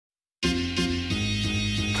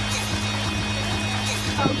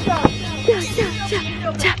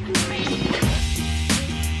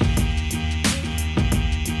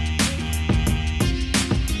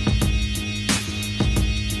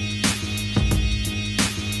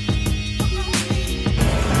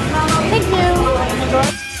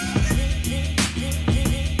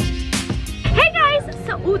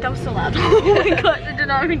loud. Oh my gosh, I did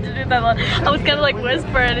not mean to do that loud. I was gonna like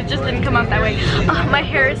whisper and it just didn't come out that way. Oh, my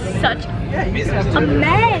hair is such a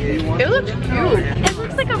mess. It looks cute. It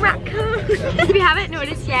looks like a raccoon. If you haven't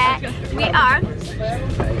noticed yet, we are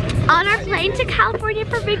on our plane to California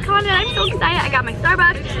for VidCon, and I'm so excited. I got my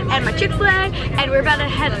Starbucks and my Chick-fil-A, and we're about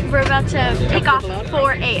to take off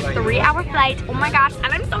for a 3-hour flight. Oh my gosh,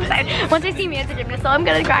 and I'm so excited. Once I see Mia at the gymnast, so I'm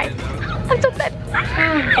gonna cry. I'm so excited.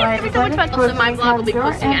 It's gonna be so much fun. Also, my vlog will be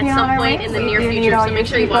posting at some point in the near future, so make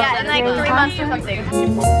sure you watch that. Yeah, in like 3 months or something.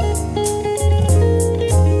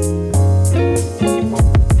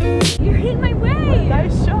 You're in my way.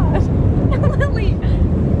 Nice shot. Lily.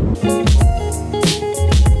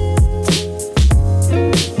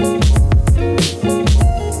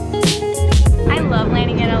 I love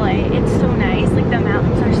landing in LA. It's so nice. Like the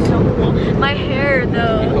mountains are so cool. My hair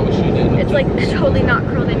though, it's like totally not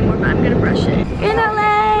curled anymore, but I'm gonna brush it. In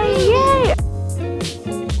LA, yay!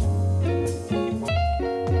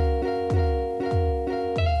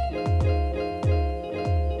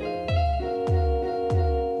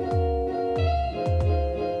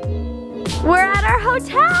 We're at our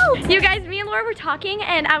hotel. You guys, me and Laura were talking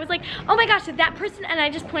and I was like, oh my gosh, that person, and I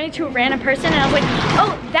just pointed to a random person and I was like,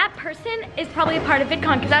 oh, that person is probably a part of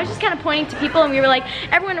VidCon, because I was just kind of pointing to people and we were like,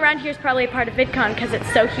 everyone around here is probably a part of VidCon because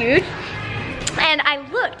it's so huge. And I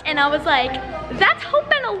looked and I was like, that's Hope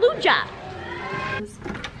and Aluja.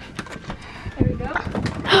 There we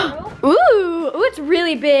go. Ooh, it's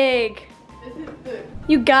really big.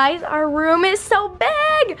 You guys, our room is so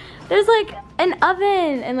big. There's like an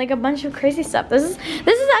oven and like a bunch of crazy stuff. This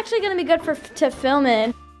is actually gonna be good to film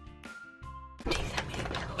in.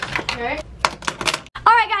 Okay.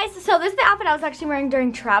 Alright guys, so this is the outfit I was actually wearing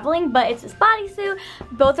during traveling, but it's this bodysuit.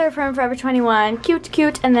 Both are from Forever 21.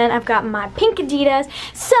 Cute. And then I've got my pink Adidas.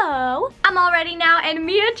 So, I'm all ready now, and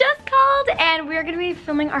Mia just called, and we're gonna be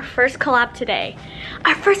filming our first collab today.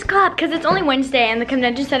 Our first collab, because it's only Wednesday, and the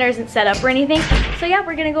convention center isn't set up or anything. So yeah,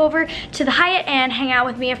 we're gonna go over to the Hyatt and hang out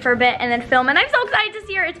with Mia for a bit, and then film. And I'm so excited to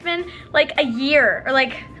see her. It's been like a year, or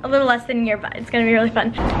like a little less than a year, but it's gonna be really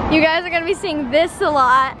fun. You guys are gonna be seeing this a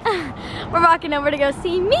lot. We're walking over to go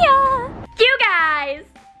see Mia. You guys.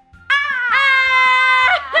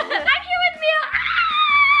 I'm here with Mia.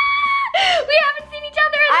 We haven't seen each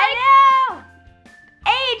other in like, I know!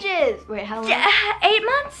 Ages! Wait, how long? 8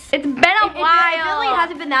 months? It's been a while. It really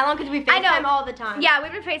hasn't been that long because we FaceTime all the time. Yeah,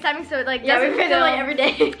 we've been FaceTiming, so it like yeah, we FaceTime like every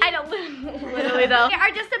day. I know, literally though. We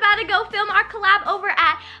are just about to go film our collab over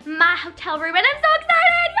at my hotel room, and I'm so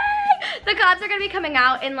excited! Yay! The collabs are gonna be coming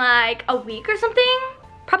out in like a week or something.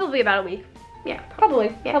 Probably about a week. Yeah, probably,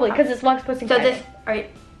 because this vlog's posting Friday. This,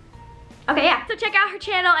 alright. Okay, yeah. So check out her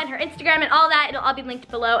channel and her Instagram and all that. It'll all be linked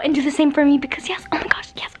below. And do the same for me because yes, oh my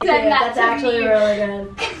gosh, yes. Yeah, that's actually really good.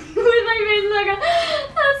 With my face like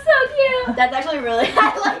that's so cute. That's actually really,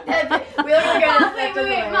 I like that. We look like a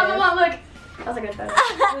wait, Mom, look. That's a good photo. Look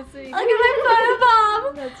at my photo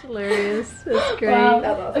bomb. That's hilarious. That's great.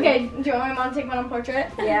 Wow. Okay, do you want my mom to take one on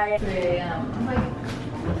portrait? Yeah.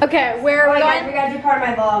 Okay, where are we going? You gotta be part of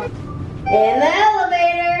my vlog. In the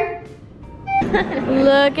elevator.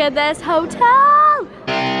 Look at this hotel.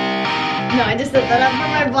 No, I just set that up for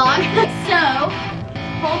my vlog. So,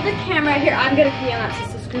 hold the camera here. I'm gonna be on that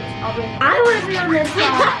sister scoop. I want to be on this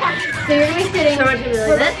side. So you're gonna be sitting. So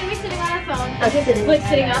we're gonna be sitting on our phone. Okay,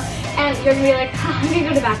 sitting up, and you're gonna be like, I'm gonna go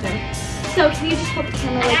to the bathroom. So can you just hold the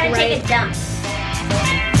camera like right? Take a dump.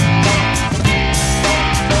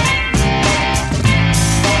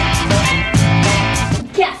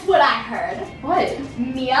 Guess what I heard? What?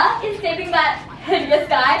 Mia is saving that hideous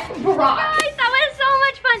guy, Brock. Guys, that was so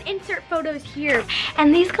much fun. Insert photos here.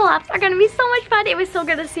 And these collabs are gonna be so much fun. It was so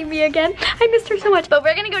good to see Mia again. I missed her so much. But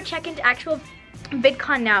we're gonna go check into actual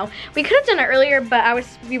VidCon now. We could have done it earlier, but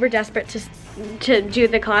we were desperate to do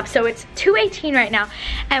the collab. So it's 2:18 right now,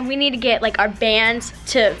 and we need to get like our bands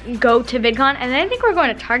to go to VidCon, and then I think we're going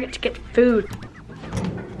to Target to get food.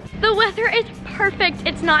 The weather is perfect.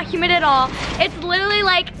 It's not humid at all. It's literally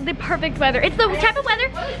like the perfect weather. It's the type of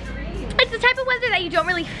weather, it's the type of weather that you don't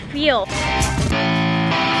really feel.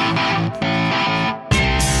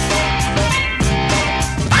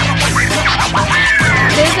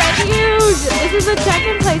 This is huge. This is the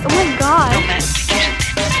check-in place. Oh my god.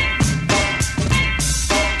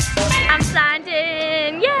 I'm signed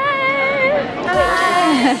in. Yay!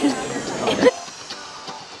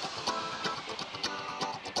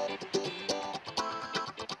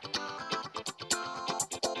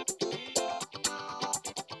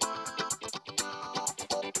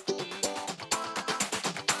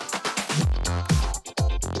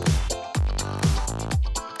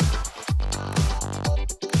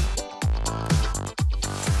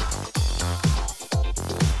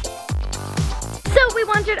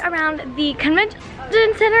 around the convention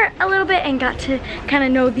center a little bit and got to kind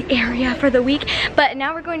of know the area for the week. But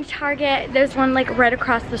now we're going to Target. There's one like right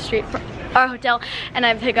across the street from our hotel, and I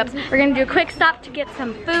have pickups. We're gonna do a quick stop to get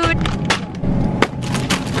some food.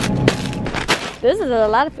 This is a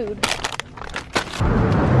lot of food.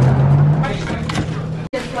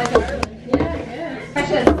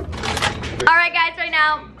 Alright guys, right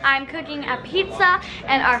now I'm cooking a pizza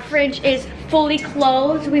and our fridge is fully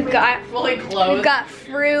closed. We've got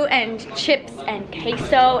fruit and chips and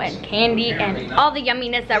queso and candy and all the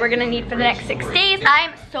yumminess that we're gonna need for the next 6 days.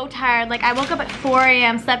 I'm so tired. Like, I woke up at 4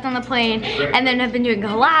 a.m., slept on the plane, and then I've been doing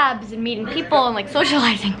collabs and meeting people and like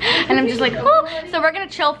socializing. And I'm just like, oh. So we're gonna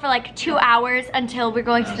chill for like 2 hours until we're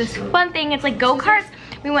going to this fun thing. It's like go-karts.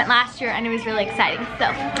 We went last year and it was really exciting.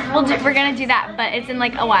 So we're gonna do that, but it's in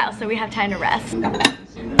like a while, so we have time to rest.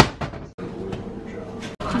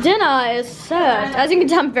 Dinner is served. As you can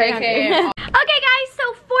tell, I'm very hungry. Okay guys,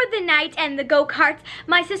 so for the night and the go-karts,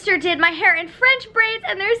 my sister did my hair in French braids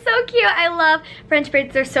and they're so cute. I love French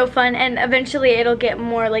braids, they're so fun, and eventually it'll get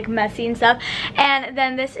more like messy and stuff. And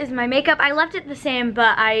then this is my makeup. I left it the same,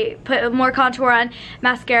 but I put more contour on,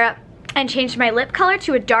 mascara, and changed my lip color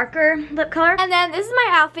to a darker lip color. And then this is my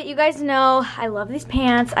outfit. You guys know I love these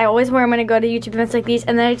pants. I always wear them when I go to YouTube events like these,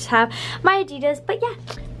 and then I just have my Adidas. But yeah,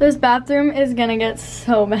 this bathroom is gonna get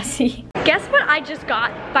so messy. Guess what I just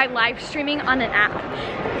got by live streaming on an app?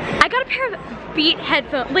 I got a pair of Beat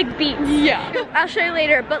headphones, like Beats. Yeah. I'll show you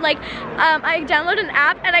later, but like I downloaded an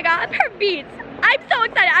app and I got a pair of Beats. I'm so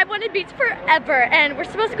excited. I've wanted Beats forever, and we're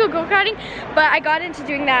supposed to go go-karting, but I got into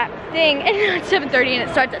doing that thing, and it's 7:30 and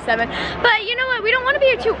it starts at 7. But you know what? We don't want to be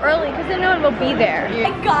here too early because then no one will be there. I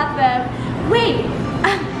got them. Wait,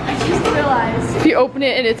 I just realized. If you open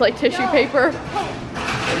it and it's like tissue paper.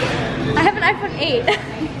 I have an iPhone 8.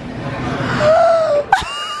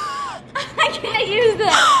 I can't use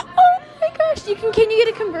this. Oh my gosh, can you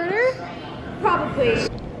get a converter? Probably.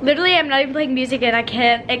 Literally, I'm not even playing music and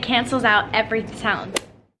it cancels out every sound.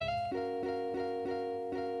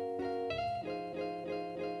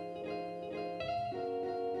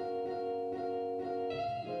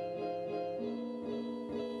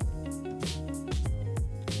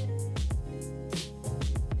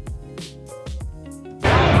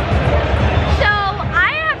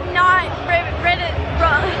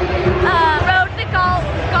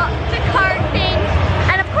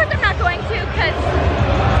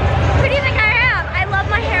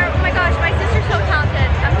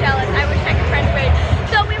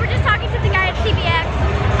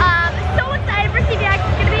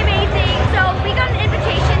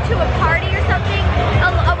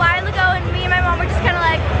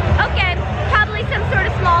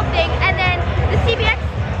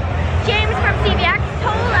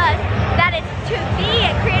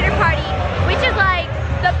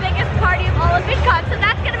 Vidcon, so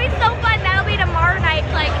that's gonna be so fun. That'll be tomorrow night,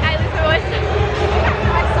 like I was always.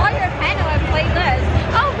 I saw your Pinehurst playlist.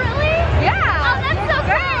 Oh really? Yeah. Oh, that's so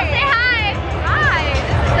cool. Say hi. Hi.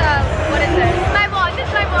 This is what is this? My vlog. This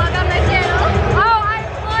is my vlog on my channel. Oh, I'm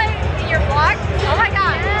like your vlog? Oh my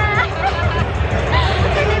god. Yeah.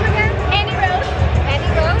 What's your name again? Annie Rose.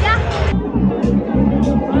 Annie Rose? Yeah.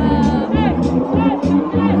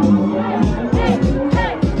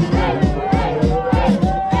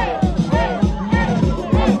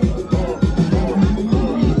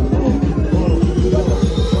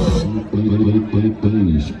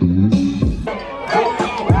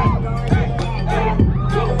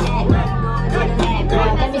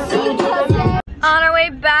 On our way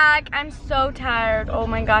back, I'm so tired. Oh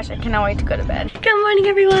my gosh, I cannot wait to go to bed. Good morning,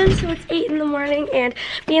 everyone. So it's 8 in the morning, and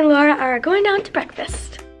me and Laura are going down to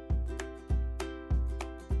breakfast.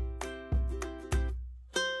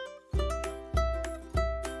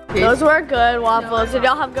 Those were good waffles. Did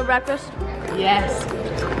y'all have good breakfast? Yes.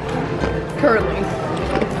 Currently.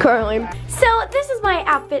 So this is my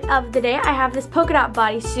outfit of the day. I have this polka dot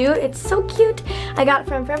bodysuit. It's so cute. I got it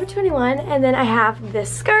from Forever 21, and then I have this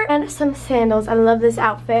skirt and some sandals. I love this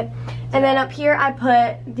outfit. And then up here I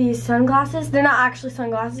put these sunglasses. They're not actually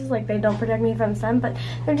sunglasses, like they don't protect me from the sun, but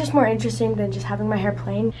they're just more interesting than just having my hair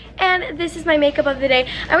plain. And this is my makeup of the day.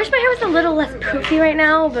 I wish my hair was a little less poofy right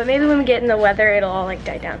now, but maybe when we get in the weather it'll all like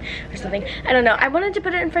die down or something. I don't know. I wanted to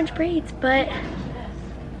put it in French braids, but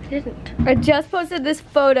didn't. I just posted this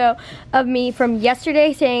photo of me from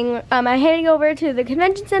yesterday saying I'm heading over to the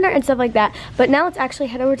convention center and stuff like that, but now let's actually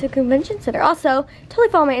head over to the convention center. Also, totally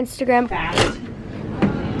follow my Instagram.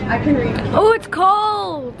 I can read. Oh, it's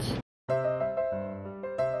cold.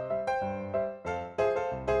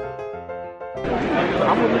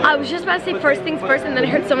 I was just about to say first things first, and then I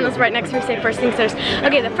heard someone else right next to me say first things first.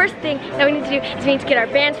 Okay, the first thing that we need to do is we need to get our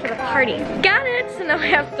bands for the party. Got it! So now I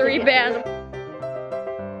have 3 bands.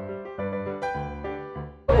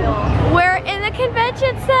 We're in the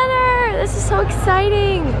convention center! This is so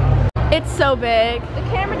exciting! It's so big. The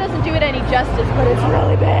camera doesn't do it any justice, but it's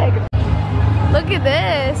really big. Look at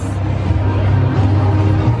this.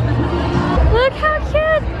 Look how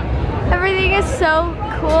cute! Everything is so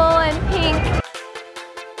cool and pink.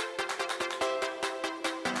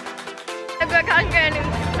 I've got cotton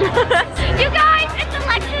You guys, it's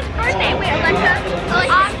Alexa's birthday. Wait, Alexa.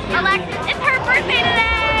 Alexa, it's her birthday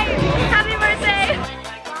today. Happy birthday.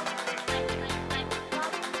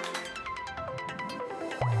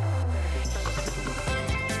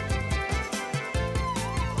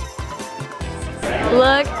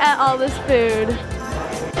 Look at all this food.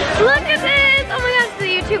 Look at this! Oh my gosh, the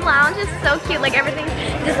YouTube lounge is so cute. Like everything's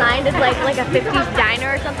designed as like a 50s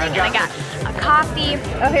diner or something. And I got a coffee,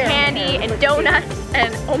 candy, and donuts,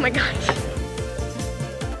 and oh my gosh.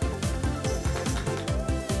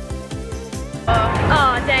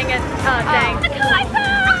 Oh dang it! Oh dang! Look who I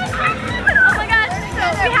found! Oh my gosh! So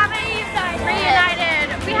we haven't reunited.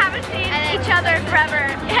 We haven't seen each other forever.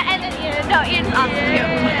 And then Ian's awesome too.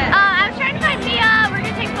 I was trying to find Mia. We're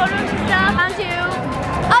gonna take photos and stuff. Found you.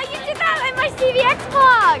 Oh, you did that in my CVX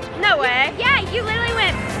vlog. No way. Yeah, you literally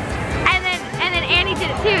went, and then Annie did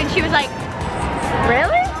it too, and she was like,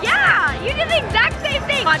 really? Yeah, you did the exact same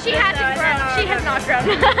thing. She hasn't grown. She has not grown.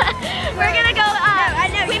 We're gonna go.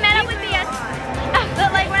 We met up with Mia.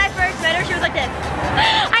 But like when I first met her, she was like this.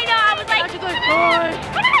 I know. I was like, she's like, boy.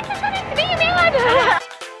 What did I say something to me,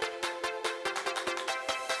 man?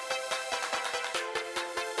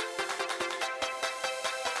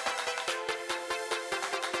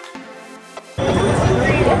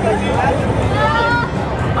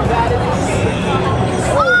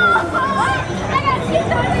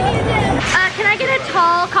 Can I get a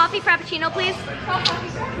tall coffee frappuccino, please?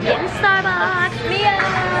 Getting Starbucks. Mia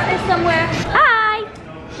is somewhere. Hi.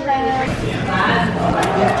 Hello.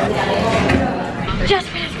 Just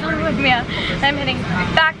finished filming with Mia. I'm heading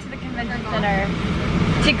back to the convention center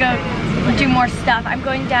to go do more stuff. I'm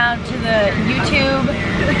going down to the YouTube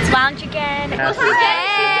lounge again. Hey,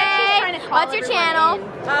 what's your channel?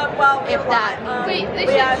 Well, If that.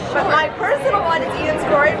 but my personal one is Ian's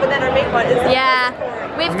Corey, but then our main one is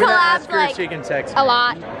We've collabed like a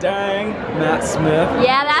lot. Dang, Matt Smith.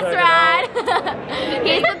 Yeah, that's right.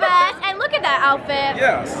 He's the best. And look at that outfit.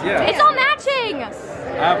 Yes, yes. It's all matching. I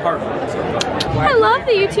have heart rate, so. I love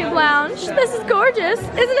the YouTube lounge. This is gorgeous.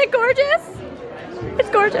 Isn't it gorgeous? It's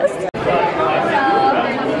gorgeous.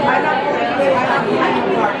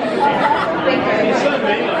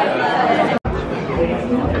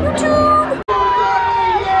 YouTube.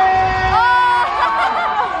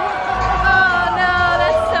 Oh no,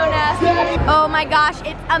 that's so nasty. Oh my gosh,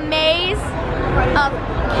 it's a maze of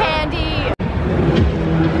candy.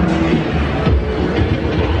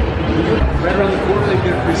 Right around the corner, they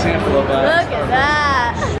get a free sample of that. Look at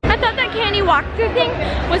that. I thought that candy walkthrough thing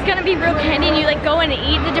was gonna be real candy and you like go in and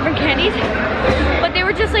eat the different candies, but they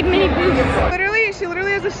were just like mini booths. She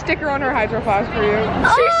literally has a sticker on her Hydro Flask for you.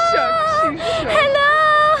 She's shook. She's shook.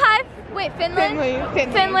 Hello. Hi. Wait, Finland?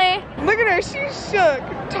 Finley. Look at her. She's shook.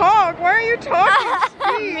 Talk. Why are you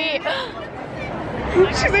talking? Me.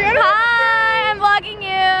 She's like, I don't Hi, I'm vlogging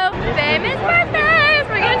you. Famous birthdays.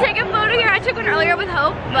 We're gonna take a photo here. I took one earlier with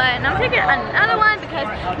Hope, but I'm taking another one because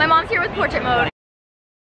my mom's here with portrait mode.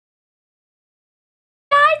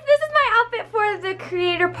 Guys, this is my outfit for the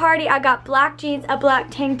creator party. I got black jeans, a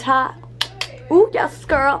black tank top. Ooh, yes,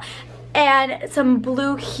 girl. And some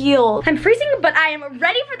blue heels. I'm freezing, but I am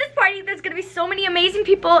ready for this party. There's gonna be so many amazing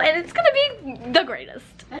people, and it's gonna be the greatest.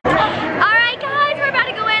 All right, guys, we're about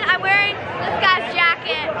to go in. I'm wearing this guy's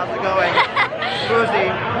jacket. How's it going? Swoozy.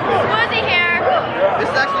 Swoozy here. This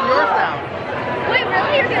is actually yours now. Wait,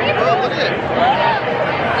 really? You're gonna Oh, look at it.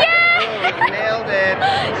 Yeah! Oh, nailed it.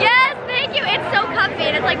 Yes, thank you. It's so comfy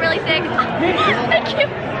and it's like really thick. Thank you.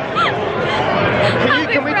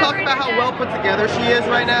 Can we talk about how well put together she is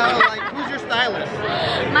right now? Like, who's your stylist?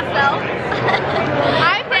 Myself.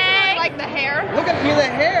 I think. Like the hair. Look at me, the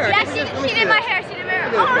hair. Yeah, Let me she see did my this. hair. She did my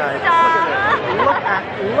hair. Look at this,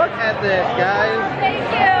 guys. Look at this, guys. Thank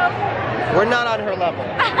you. We're not on her level.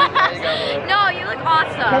 There you go, No, you look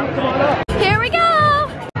awesome. come on up. Here we go.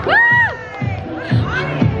 Woo!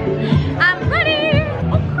 I'm ready.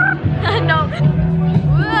 No.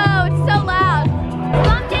 Whoa, it's so loud.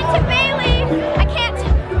 Bumped into Bailey. I can't.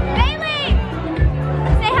 Bailey!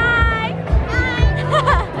 Say hi. Hi.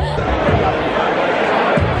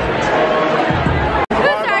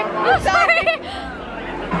 Ooh, sorry. Ooh, sorry.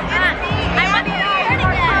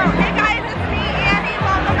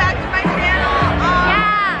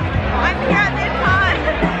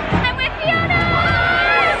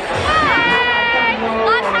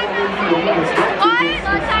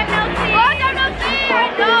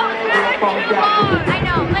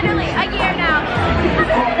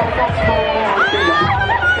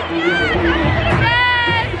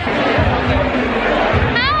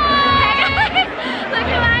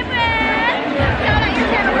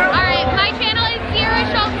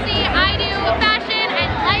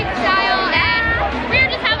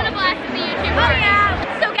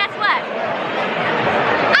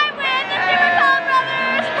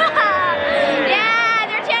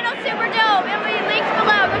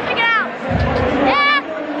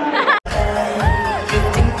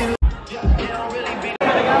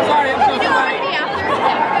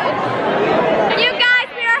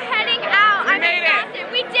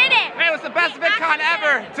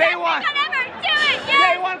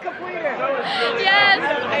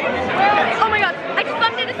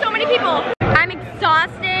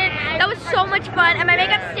 exhausted. That was so much fun, and my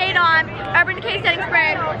makeup stayed on. Urban Decay setting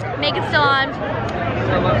spray, makeup's still on.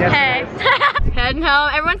 Hey. Heading home.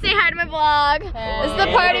 Everyone say hi to my vlog. This is the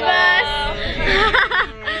party bus.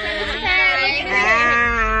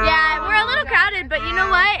 Yeah, we're a little crowded, but you know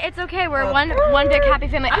what? It's okay. We're one big happy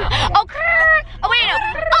family. Oh, wait, no.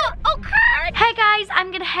 Hey guys,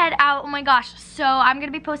 I'm gonna head out. Oh my gosh, so I'm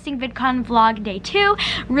gonna be posting VidCon vlog day 2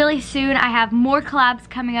 really soon. I have more collabs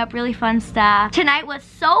coming up, really fun stuff. Tonight was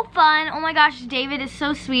so fun. Oh my gosh, David is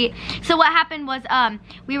so sweet. So what happened was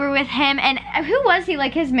we were with him, and who was he?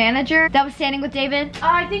 Like his manager that was standing with David?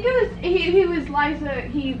 I think it was he was Liza.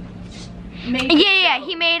 He made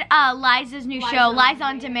he made Liza's new show, Liza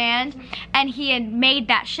on Demand, and he had made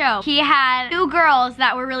that show. He had 2 girls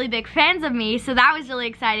that were really big fans of me, so that was really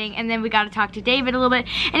exciting. And then we got to talk to David a little bit,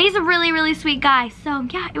 and he's a really, really sweet guy. So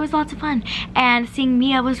yeah, it was lots of fun, and seeing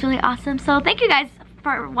Mia was really awesome. So thank you guys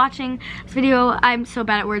for watching this video. I'm so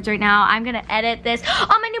bad at words right now. I'm gonna edit this.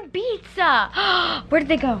 Oh, my new beats! Where did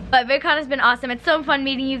they go? But VidCon has been awesome. It's so fun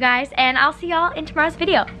meeting you guys, and I'll see y'all in tomorrow's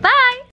video. Bye!